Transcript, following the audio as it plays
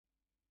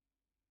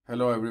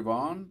Hello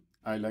everyone,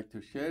 I'd like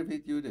to share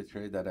with you the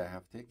trade that I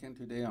have taken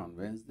today on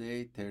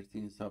Wednesday,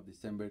 13th of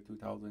December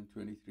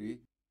 2023.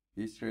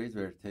 These trades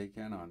were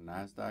taken on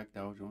Nasdaq,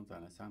 Dow Jones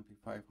and S&P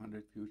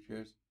 500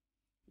 futures.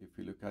 If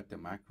you look at the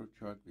macro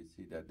chart, we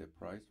see that the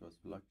price was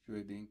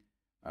fluctuating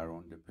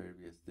around the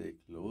previous day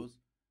close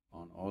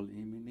on all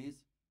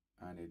E-minis,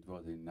 and it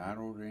was in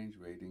narrow range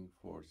waiting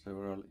for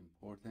several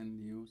important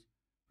news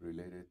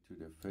related to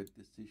the Fed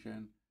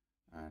decision.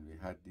 And we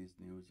had this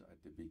news at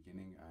the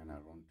beginning and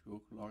around 2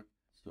 o'clock.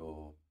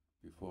 So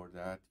before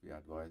that, we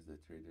advised the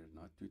traders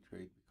not to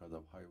trade because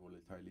of high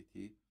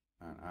volatility.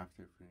 And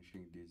after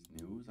finishing this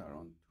news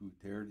around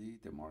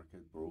 2:30, the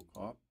market broke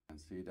up and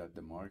see that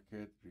the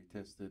market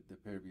retested the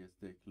previous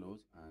day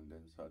close and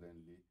then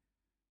suddenly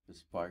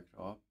spiked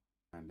up,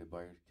 and the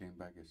buyers came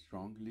back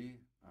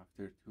strongly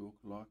after 2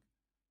 o'clock.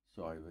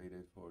 So I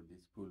waited for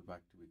this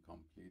pullback to be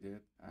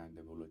completed and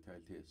the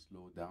volatility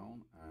slowed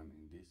down, and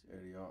in this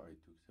area I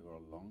took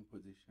several long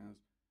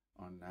positions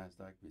on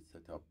Nasdaq with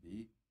setup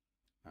B,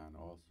 and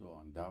also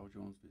on Dow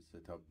Jones with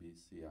setup B,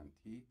 C and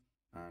T.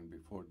 And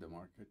before the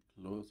market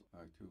closed,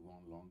 I took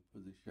one long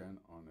position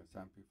on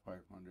S&P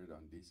 500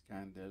 on these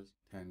candles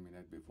 10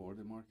 minutes before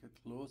the market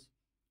closed.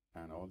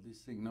 And all these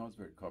signals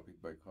were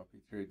copied by copy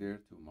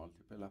trader to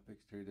multiple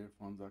Apex Trader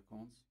funds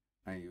accounts.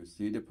 And you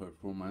see the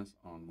performance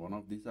on one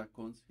of these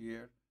accounts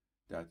here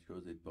that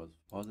shows it was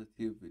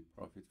positive with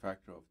profit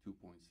factor of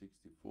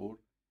 2.64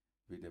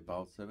 with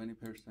about 70%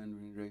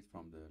 win rate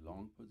from the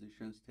long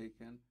positions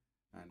taken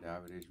and the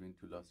average win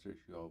to loss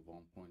ratio of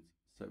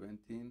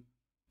 1.17.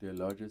 The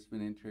largest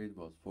winning trade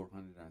was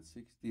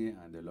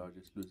 $460 and the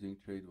largest losing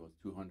trade was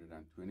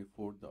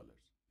 $224.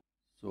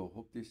 So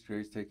hope this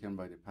trade taken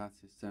by the PAAT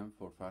system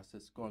for fast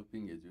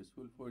scalping is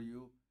useful for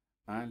you,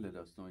 and let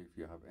us know if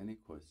you have any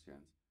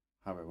questions.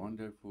 Have a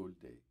wonderful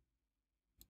day.